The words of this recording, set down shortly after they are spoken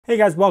Hey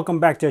guys,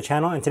 welcome back to the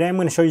channel, and today I'm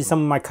going to show you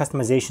some of my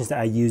customizations that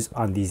I use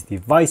on these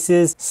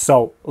devices.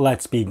 So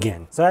let's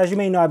begin. So as you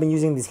may know, I've been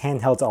using these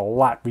handhelds a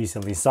lot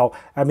recently. So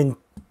I've been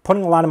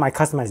putting a lot of my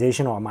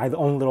customization or my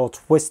own little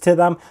twist to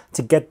them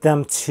to get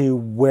them to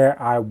where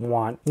I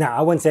want. Now,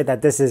 I wouldn't say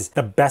that this is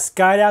the best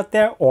guide out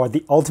there or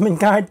the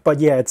ultimate guide, but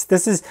yeah,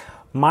 this is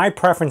my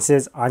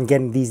preferences on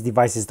getting these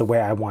devices the way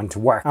I want to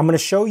work. I'm going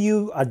to show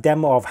you a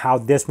demo of how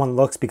this one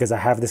looks because I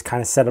have this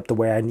kind of set up the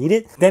way I need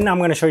it. Then I'm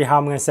going to show you how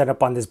I'm going to set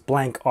up on this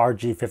blank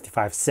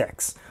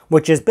RG556,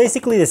 which is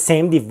basically the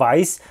same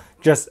device,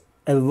 just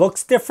it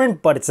looks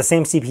different, but it's the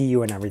same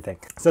CPU and everything.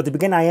 So to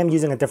begin, I am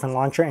using a different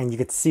launcher, and you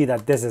can see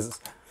that this is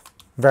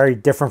very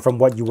different from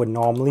what you would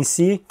normally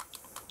see.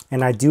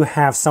 And I do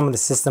have some of the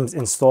systems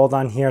installed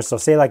on here. So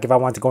say like if I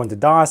want to go into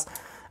DOS,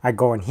 I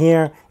go in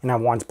here and I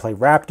want to play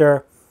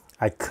Raptor,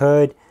 I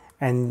could,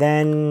 and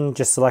then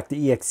just select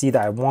the exe that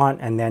I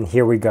want, and then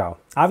here we go.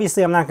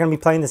 Obviously, I'm not going to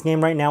be playing this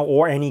game right now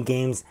or any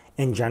games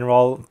in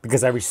general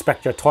because I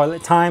respect your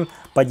toilet time.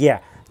 But yeah,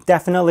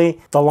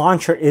 definitely the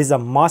launcher is a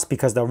must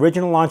because the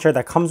original launcher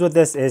that comes with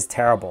this is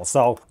terrible.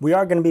 So we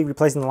are going to be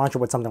replacing the launcher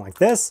with something like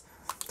this.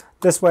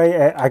 This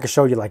way I can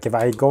show you, like if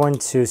I go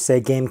into say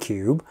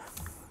GameCube,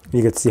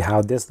 you can see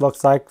how this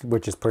looks like,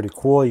 which is pretty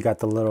cool. You got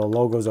the little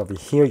logos over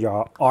here,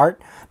 your art,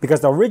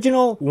 because the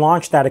original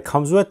launch that it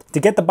comes with,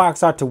 to get the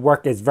box art to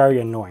work is very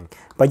annoying.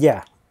 But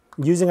yeah,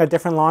 using a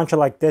different launcher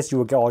like this, you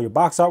will get all your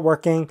box art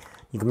working.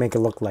 You can make it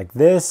look like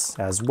this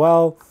as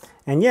well.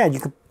 And yeah, you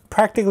could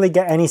practically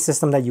get any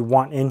system that you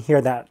want in here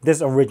that this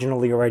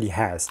originally already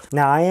has.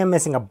 Now, I am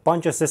missing a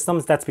bunch of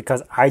systems. That's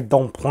because I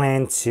don't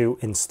plan to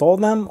install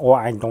them, or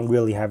I don't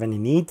really have any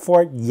need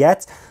for it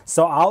yet.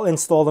 So I'll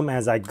install them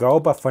as I go.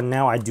 But for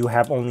now, I do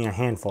have only a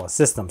handful of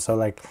systems. So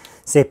like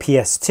say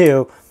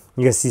PS2,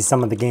 you can see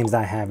some of the games that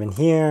I have in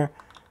here.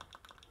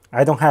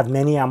 I don't have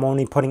many. I'm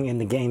only putting in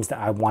the games that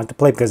I want to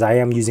play because I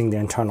am using the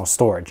internal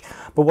storage.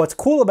 But what's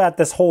cool about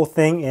this whole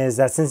thing is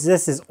that since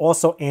this is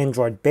also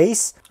Android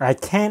based, I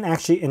can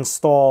actually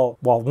install,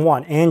 well,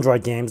 one,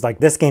 Android games. Like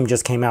this game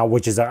just came out,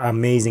 which is an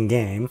amazing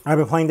game. I've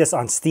been playing this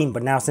on Steam,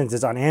 but now since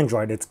it's on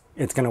Android, it's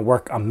going to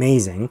work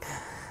amazing.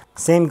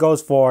 Same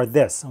goes for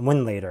this,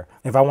 Winlater.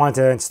 If I want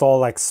to install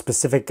like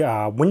specific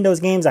Windows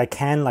games, I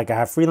can. Like I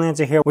have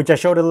Freelancer here, which I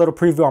showed a little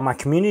preview on my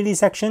community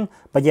section.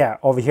 But yeah,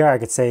 over here I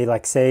could say,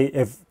 like say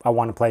if I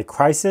want to play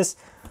Crisis,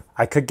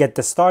 I could get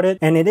this started.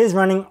 And it is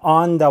running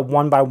on the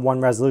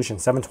 1:1 resolution,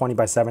 720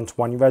 by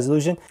 720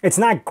 resolution. It's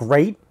not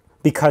great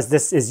because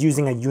this is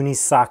using a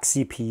Unisoc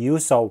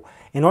CPU. So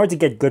in order to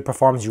get good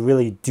performance, you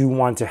really do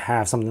want to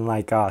have something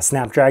like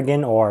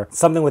Snapdragon or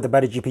something with a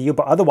better GPU.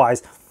 But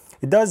otherwise,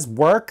 it does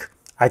work.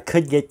 I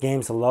could get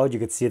games to load. You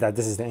could see that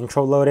this is the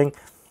intro loading,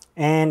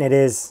 and it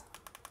is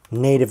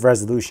native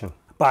resolution.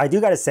 But I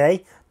do gotta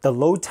say, the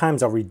load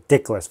times are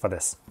ridiculous for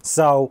this.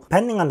 So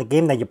depending on the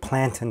game that you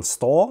plan to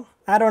install,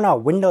 I don't know,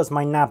 Windows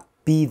might not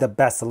be the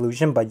best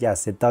solution, but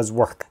yes, it does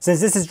work.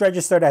 Since this is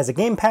registered as a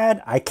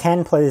gamepad, I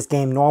can play this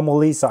game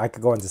normally, so I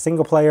could go into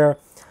single player.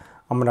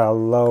 I'm gonna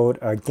load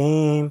a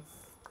game,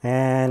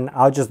 and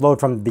I'll just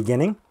load from the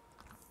beginning.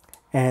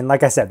 And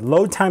like I said,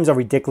 load times are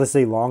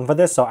ridiculously long for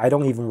this, so I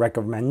don't even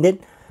recommend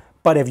it.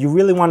 But if you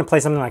really want to play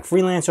something like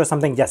Freelancer or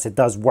something, yes, it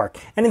does work.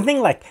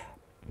 Anything like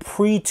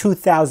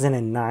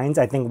pre-2009s,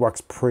 I think works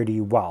pretty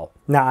well.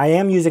 Now, I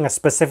am using a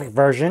specific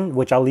version,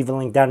 which I'll leave a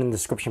link down in the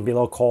description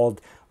below,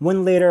 called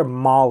Winlater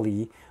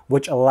Mali,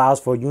 which allows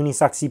for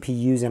Unisoc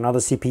CPUs and other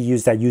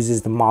CPUs that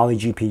uses the Mali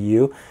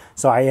GPU.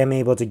 So I am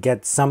able to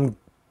get some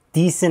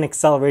decent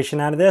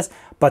acceleration out of this,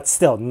 but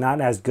still not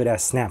as good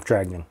as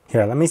Snapdragon.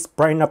 Here, let me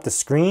brighten up the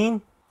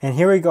screen. And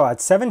here we go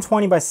at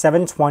 720 by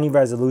 720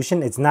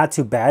 resolution. It's not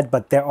too bad,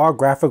 but there are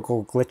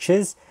graphical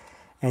glitches.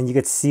 And you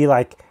could see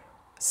like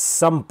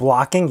some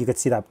blocking. You could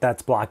see that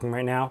that's blocking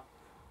right now.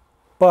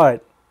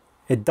 But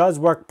it does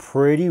work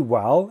pretty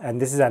well.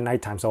 And this is at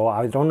nighttime, so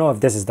I don't know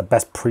if this is the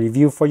best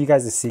preview for you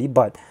guys to see,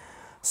 but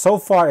so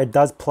far it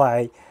does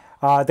play.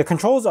 The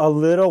controls are a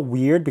little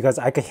weird because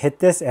I could hit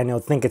this and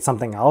it'll think it's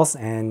something else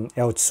and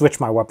it'll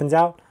switch my weapons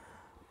out.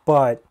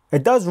 But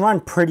it does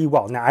run pretty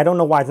well. Now, I don't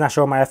know why it's not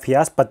showing my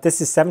FPS, but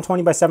this is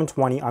 720 by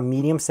 720 on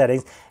medium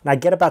settings. And I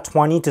get about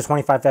 20 to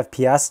 25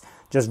 FPS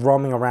just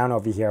roaming around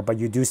over here. But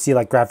you do see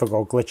like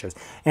graphical glitches.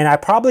 And I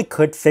probably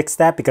could fix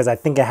that because I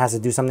think it has to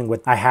do something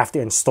with I have to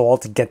install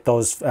to get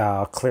those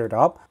cleared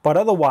up. But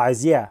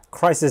otherwise, yeah,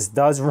 Crisis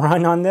does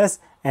run on this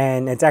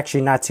and it's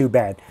actually not too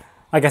bad.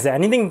 Like I said,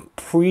 anything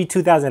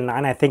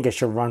pre-2009, I think it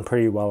should run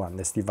pretty well on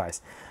this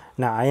device.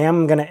 Now, I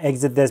am going to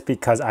exit this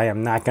because I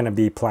am not going to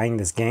be playing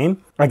this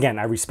game. Again,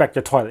 I respect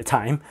your toilet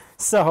time.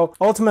 So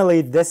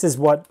ultimately, this is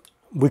what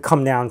we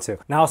come down to.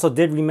 Now, I also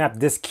did remap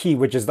this key,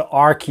 which is the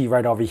R key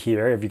right over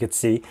here, if you could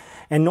see.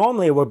 And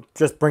normally, it would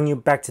just bring you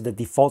back to the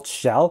default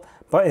shell.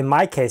 But in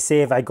my case,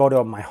 say if I go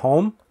to my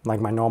home, like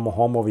my normal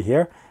home over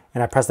here,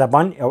 and I press that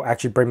button, it'll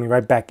actually bring me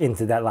right back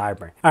into that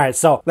library. All right,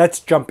 so let's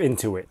jump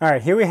into it. All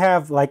right, here we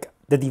have like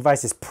the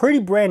device is pretty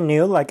brand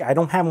new. Like I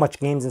don't have much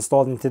games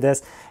installed into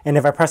this. And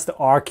if I press the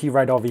R key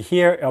right over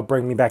here, it'll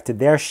bring me back to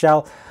their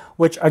shell,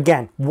 which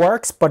again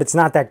works, but it's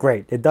not that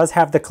great. It does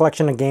have the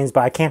collection of games,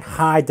 but I can't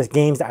hide the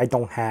games that I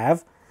don't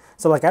have.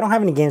 So like I don't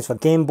have any games for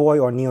Game Boy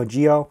or Neo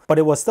Geo, but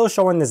it will still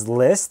show in this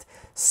list.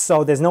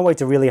 So there's no way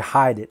to really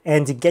hide it.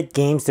 And to get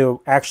games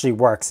to actually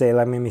work, say,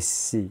 let me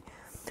see,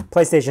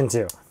 PlayStation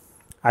 2.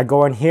 I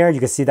go in here,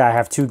 you can see that I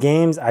have 2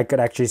 games. I could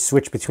actually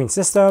switch between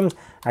systems.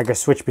 I could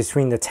switch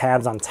between the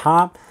tabs on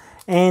top.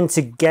 And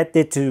to get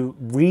it to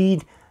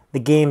read the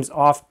games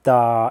off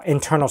the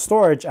internal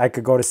storage, I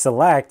could go to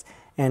select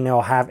and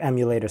it'll have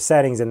emulator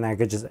settings, and I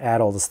could just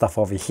add all the stuff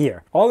over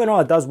here. All in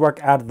all, it does work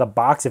out of the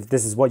box if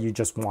this is what you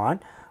just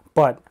want.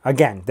 But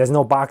again, there's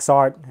no box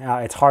art.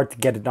 It's hard to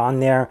get it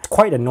on there. It's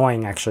quite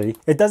annoying, actually.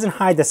 It doesn't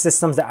hide the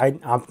systems that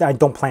I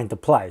don't plan to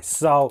play.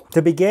 So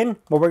to begin,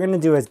 what we're going to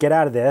do is get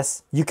out of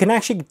this. You can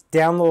actually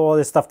download all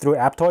this stuff through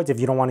Aptoids if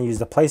you don't want to use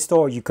the Play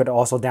Store. You could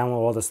also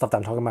download all the stuff that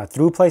I'm talking about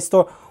through Play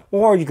Store.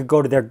 Or you could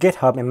go to their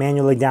GitHub and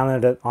manually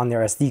download it on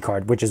their SD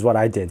card, which is what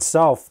I did.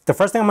 So the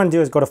first thing I'm going to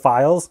do is go to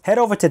Files. Head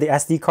over to the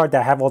SD card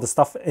that I have all the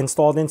stuff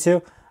installed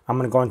into. I'm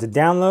going to go into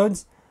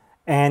Downloads.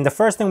 And the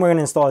first thing we're going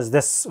to install is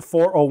this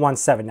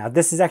 4017. Now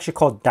this is actually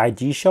called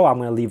Daigisho. I'm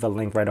going to leave a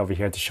link right over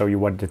here to show you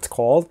what it's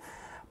called.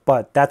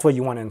 But that's what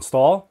you want to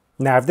install.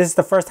 Now if this is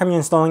the first time you're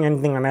installing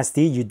anything on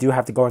SD, you do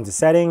have to go into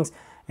settings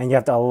and you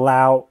have to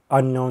allow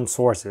unknown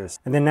sources.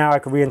 And then now I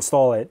can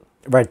reinstall it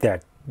right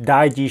there,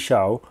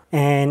 Daigisho.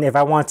 And if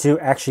I want to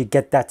actually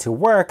get that to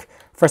work,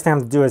 first thing I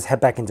have to do is head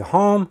back into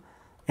home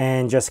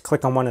and just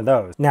click on one of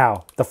those.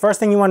 Now the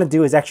first thing you want to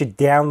do is actually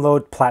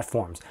download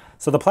platforms.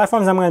 So the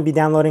platforms I'm going to be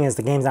downloading is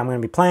the games I'm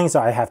going to be playing. So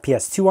I have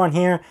PS2 on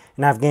here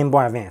and I have Game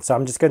Boy Advance. So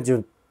I'm just going to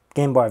do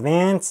Game Boy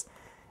Advance,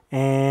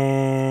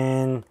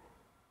 and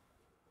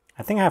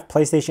I think I have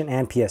PlayStation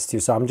and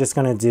PS2. So I'm just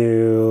going to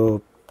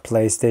do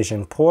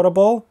PlayStation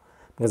Portable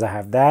because I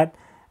have that.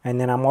 And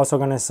then I'm also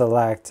going to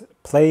select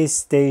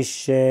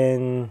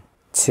PlayStation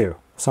 2,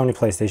 Sony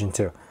PlayStation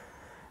 2.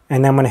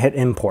 And then I'm going to hit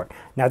import.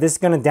 Now this is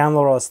going to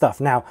download all the stuff.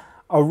 Now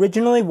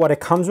originally what it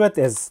comes with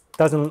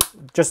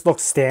doesn't just look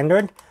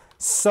standard.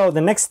 So the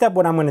next step,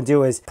 what I'm going to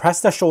do is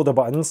press the shoulder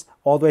buttons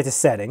all the way to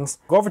settings,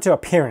 go over to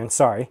appearance,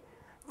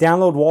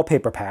 download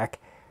wallpaper pack,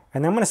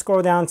 and then I'm going to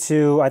scroll down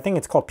to, I think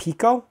it's called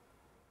Pico,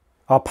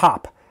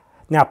 Pop.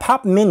 Now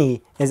Pop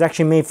Mini is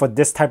actually made for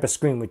this type of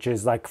screen, which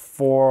is like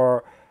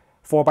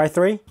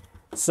 4x3.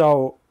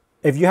 So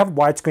if you have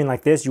widescreen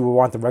like this, you will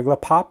want the regular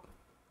Pop.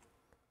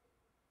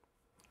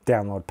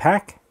 Download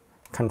pack,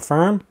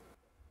 confirm.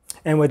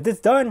 And with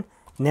this done,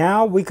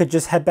 now we could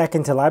just head back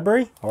into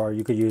library, or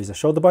you could use the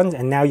shoulder buttons,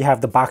 and now you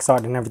have the box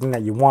art and everything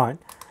that you want,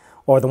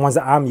 or the ones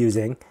that I'm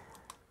using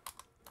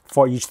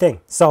for each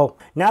thing. So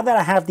now that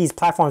I have these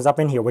platforms up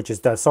in here, which is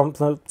the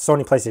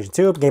Sony PlayStation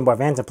 2, Game Boy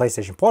Advance, and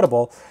PlayStation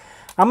Portable,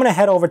 I'm going to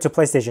head over to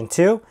PlayStation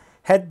 2,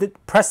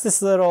 press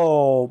this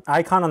little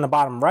icon on the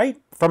bottom right.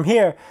 From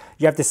here,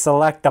 you have to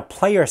select the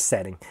player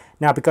setting.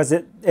 Now, because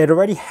it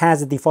already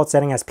has a default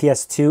setting as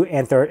PS2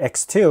 and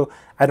X2,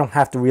 I don't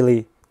have to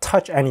really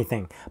touch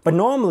anything. But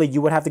normally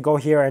you would have to go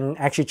here and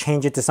actually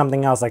change it to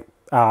something else like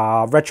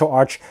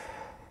RetroArch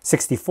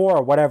 64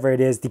 or whatever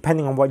it is,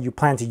 depending on what you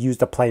plan to use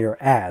the player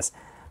as.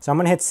 So I'm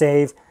going to hit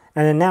save,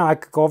 and then now I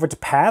could go over to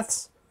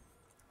paths,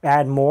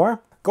 add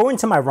more, go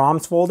into my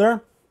ROMs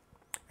folder,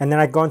 and then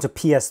I go into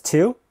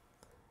PS2,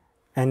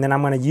 and then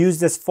I'm going to use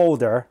this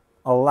folder,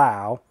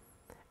 allow,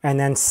 and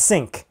then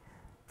sync.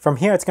 From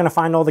here it's going to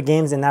find all the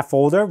games in that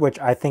folder, which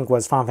I think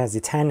was Final Fantasy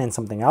X and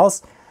something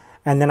else,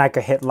 and then I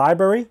could hit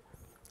library,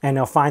 and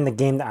it'll find the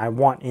game that I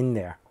want in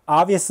there.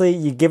 Obviously,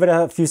 you give it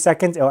a few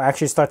seconds, it'll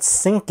actually start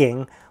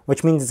syncing,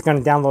 which means it's going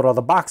to download all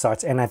the box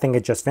arts, and I think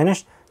it just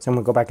finished. So I'm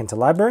going to go back into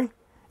library,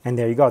 and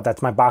there you go.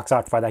 That's my box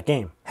art for that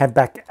game. Head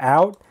back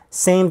out.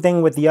 Same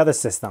thing with the other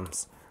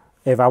systems.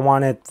 If I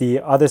wanted the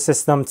other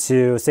system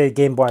to say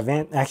Game Boy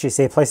Advance, actually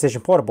say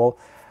PlayStation Portable,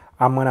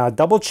 I'm going to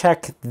double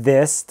check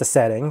the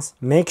settings,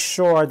 make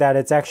sure that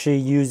it's actually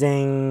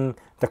using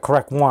the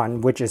correct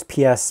one, which is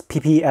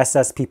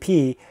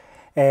PPSSPP.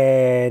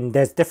 And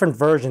there's different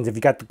versions. If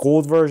you got the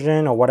gold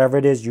version or whatever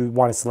it is you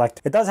want to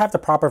select, it does have the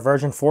proper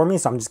version for me.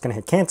 So I'm just going to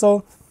hit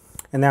cancel,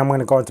 and then I'm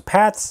going to go into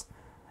paths,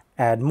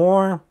 add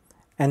more,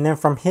 and then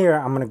from here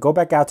I'm going to go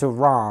back out to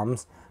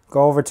ROMs,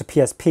 go over to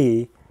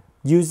PSP,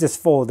 use this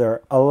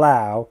folder,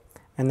 allow,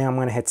 and then I'm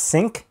going to hit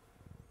sync,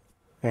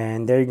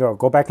 and there you go.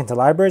 Go back into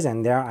libraries,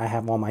 and there I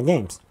have all my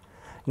games.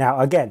 Now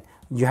again,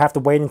 you have to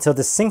wait until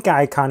the sync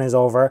icon is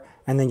over,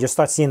 and then you'll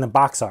start seeing the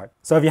box art.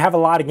 So if you have a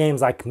lot of games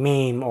like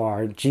MAME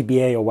or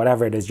GBA or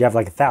whatever it is, you have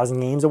like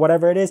 1,000 games or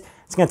whatever it is,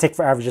 it's going to take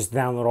forever just to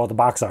download all the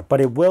box art, but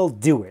it will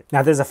do it.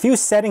 Now there's a few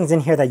settings in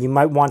here that you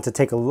might want to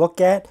take a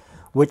look at,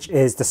 which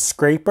is the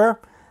scraper.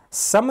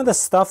 Some of the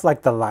stuff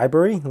like the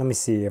library, let me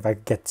see if I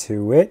get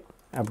to it.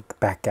 I'll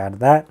back out of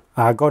that.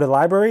 Go to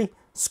library,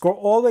 scroll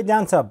all the way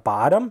down to the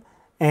bottom,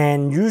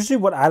 and usually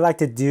what I like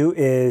to do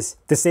is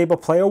disable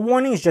player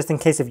warnings just in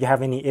case if you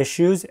have any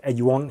issues and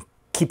you won't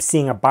keep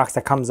seeing a box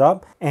that comes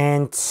up.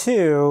 And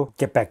 2,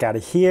 get back out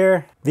of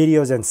here,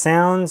 videos and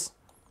sounds,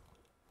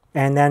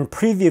 And then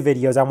preview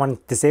videos, I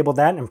want to disable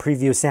that, and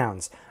preview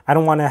sounds. I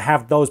don't want to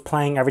have those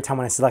playing every time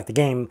when I select the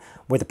game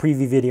with a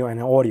preview video and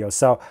an audio.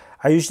 So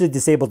I usually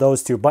disable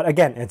those two. But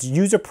again, it's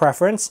user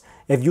preference.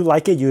 If you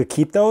like it, you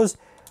keep those.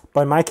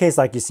 But in my case,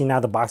 like you see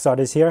now, the box art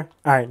is here.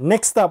 All right,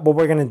 next up, what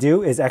we're gonna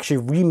do is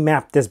actually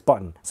remap this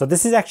button. So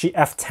this is actually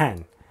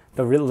F10,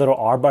 the little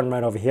R button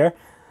right over here.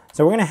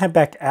 So we're gonna head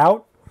back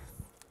out,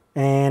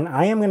 and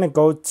I am gonna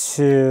go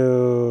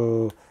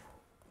to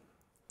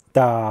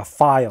the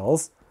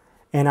files,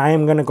 and I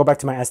am gonna go back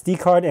to my SD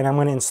card, and I'm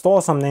gonna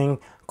install something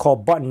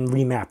called Button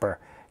Remapper.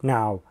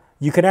 Now,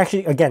 you could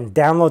actually, again,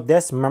 download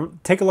this. Remember,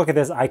 take a look at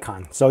this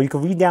icon. So you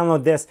can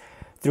re-download this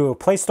through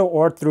Play Store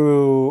or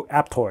through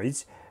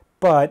AppToys.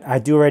 But I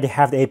do already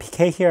have the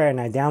APK here,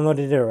 and I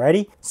downloaded it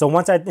already. So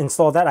once I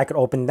install that, I could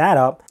open that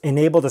up,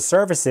 enable the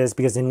services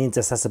because it needs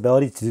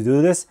accessibility to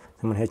do this.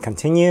 I'm gonna hit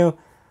continue,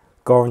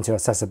 go into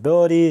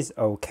accessibilities,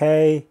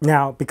 okay.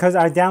 Now, because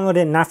I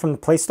downloaded it not from the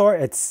Play Store,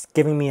 it's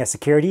giving me a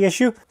security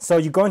issue. So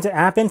you go into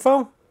app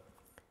info,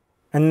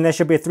 and then there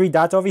should be 3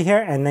 dots over here,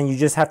 and then you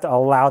just have to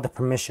allow the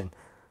permission.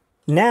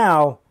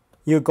 Now,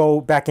 you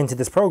go back into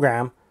this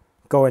program,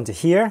 go into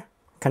here,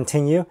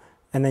 continue,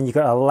 and then you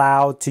can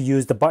allow to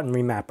use the button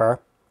remapper.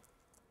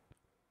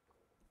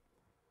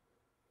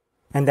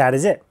 And that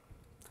is it.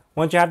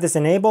 Once you have this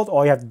enabled,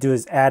 all you have to do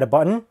is add a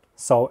button.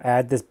 So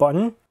add this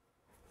button.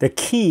 The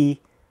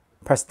key,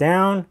 press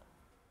down,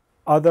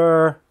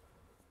 other,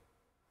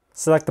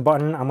 select the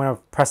button. I'm gonna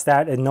press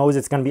that. It knows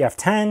it's gonna be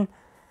F10.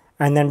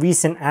 And then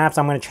recent apps,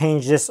 I'm gonna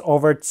change this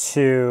over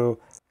to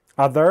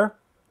other,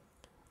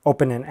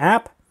 open an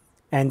app.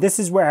 And this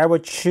is where I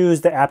would choose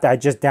the app that I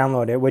just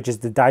downloaded, which is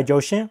the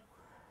Daijoshin.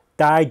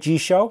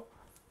 Show,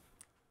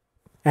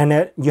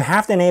 and you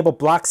have to enable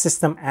block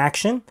system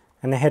action,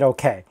 and then hit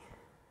OK.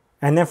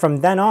 And then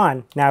from then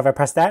on, now if I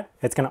press that,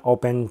 it's going to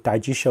open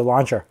Show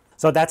launcher.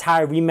 So that's how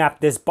I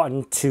remap this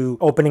button to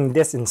opening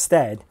this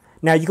instead.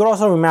 Now you could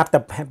also remap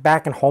the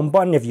back and home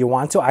button if you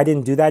want to. I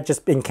didn't do that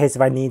just in case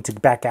if I need to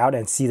back out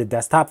and see the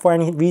desktop for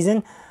any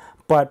reason.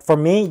 But for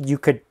me, you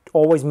could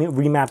always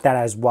remap that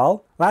as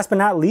well. Last but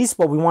not least,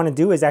 what we want to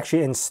do is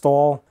actually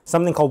install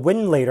something called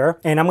Winlator,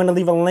 and I'm going to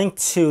leave a link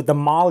to the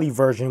Molly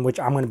version, which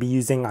I'm going to be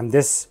using on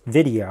this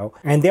video.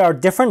 And there are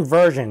different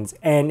versions,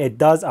 and it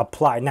does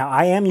apply. Now,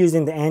 I am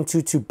using the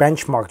Antutu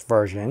benchmarked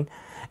version,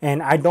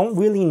 and I don't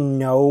really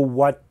know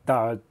what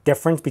the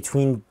difference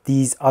between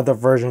these other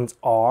versions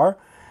are,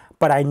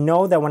 but I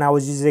know that when I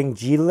was using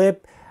glib,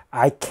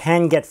 I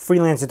can get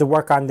Freelancer to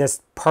work on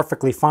this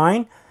perfectly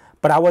fine,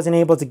 but I wasn't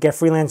able to get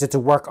Freelancer to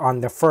work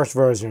on the first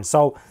version.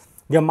 So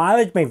your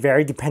mileage may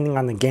vary depending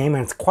on the game,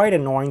 and it's quite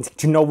annoying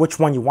to know which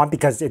one you want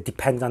because it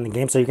depends on the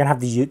game. So you're gonna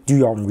have to do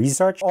your own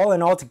research. All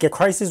in all, to get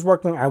Crysis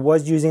working, I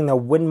was using the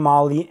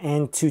WinMolly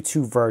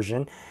Antutu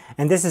version,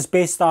 and this is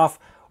based off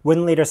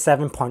Winlator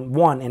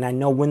 7.1, and I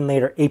know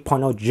Winlator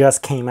 8.0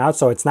 just came out,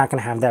 so it's not going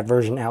to have that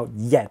version out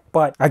yet.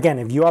 But again,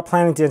 if you are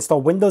planning to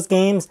install Windows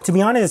games, to be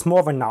honest, it's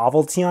more of a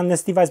novelty on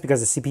this device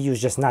because the CPU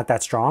is just not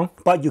that strong.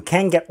 But you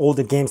can get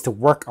older games to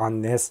work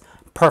on this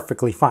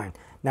perfectly fine.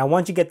 Now,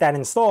 once you get that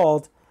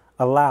installed,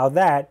 allow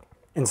that,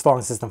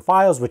 installing system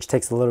files, which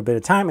takes a little bit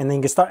of time, and then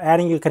you can start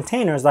adding your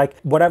containers like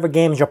whatever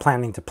games you're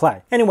planning to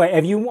play. Anyway,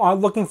 if you are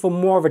looking for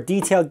more of a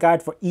detailed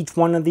guide for each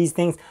one of these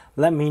things,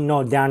 let me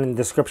know down in the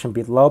description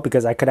below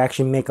because I could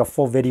actually make a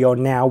full video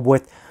now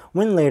with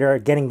Winlator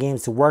getting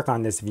games to work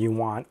on this if you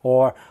want,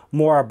 or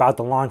more about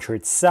the launcher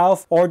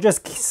itself, or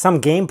just some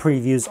game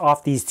previews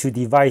off these two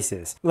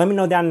devices. Let me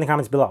know down in the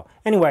comments below.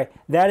 Anyway,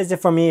 that is it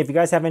for me. If you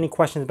guys have any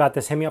questions about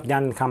this, hit me up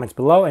down in the comments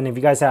below. And if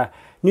you guys are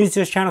new to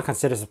this channel,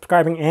 consider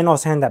subscribing and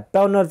also hit that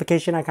bell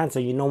notification icon so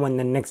you know when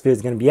the next video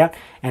is going to be out.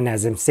 And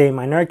as I'm saying in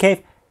my nerd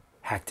cave,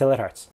 hack till it hurts.